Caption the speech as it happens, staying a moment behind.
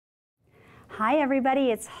Hi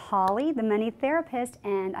everybody, it's Holly, the money therapist,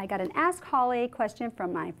 and I got an Ask Holly question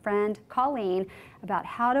from my friend Colleen about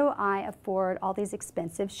how do I afford all these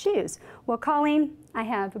expensive shoes. Well, Colleen, I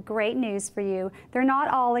have great news for you. They're not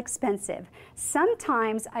all expensive.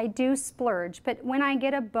 Sometimes I do splurge, but when I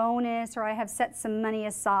get a bonus or I have set some money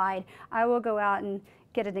aside, I will go out and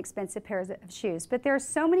get an expensive pair of shoes. But there are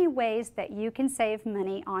so many ways that you can save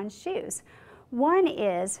money on shoes. One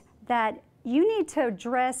is that you need to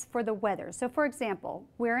dress for the weather. So for example,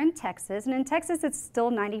 we're in Texas, and in Texas it's still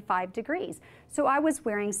 95 degrees. So I was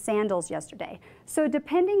wearing sandals yesterday. So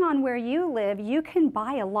depending on where you live, you can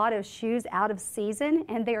buy a lot of shoes out of season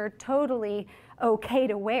and they are totally okay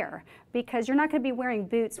to wear because you're not going to be wearing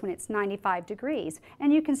boots when it's 95 degrees,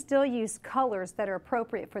 and you can still use colors that are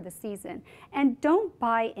appropriate for the season. And don't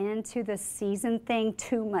buy into the season thing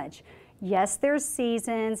too much. Yes, there's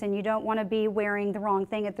seasons and you don't want to be wearing the wrong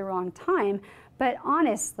thing at the wrong time, but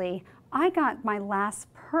honestly, I got my last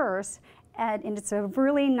purse and it's a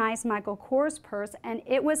really nice Michael Kors purse, and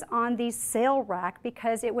it was on the sale rack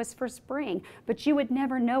because it was for spring, but you would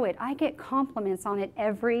never know it. I get compliments on it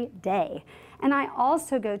every day. And I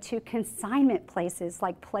also go to consignment places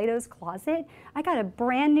like Plato's Closet. I got a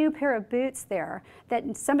brand new pair of boots there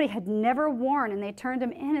that somebody had never worn, and they turned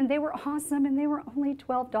them in and they were awesome, and they were only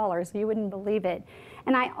 $12. You wouldn't believe it.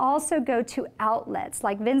 And I also go to outlets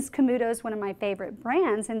like Vince Camuto is one of my favorite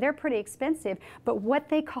brands, and they're pretty expensive, but what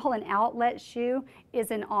they call an outlet shoe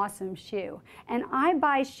is an awesome shoe. And I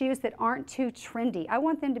buy shoes that aren't too trendy. I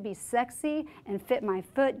want them to be sexy and fit my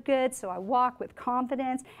foot good so I walk with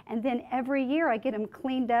confidence, and then every year I get them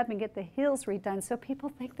cleaned up and get the heels redone so people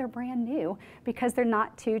think they're brand new because they're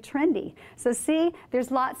not too trendy. So see,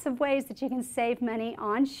 there's lots of ways that you can save money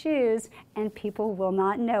on shoes and people will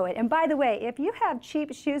not know it. And by the way, if you have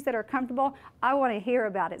cheap shoes that are comfortable, I want to hear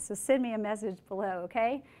about it. So send me a message below,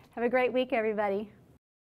 okay? Have a great week, everybody.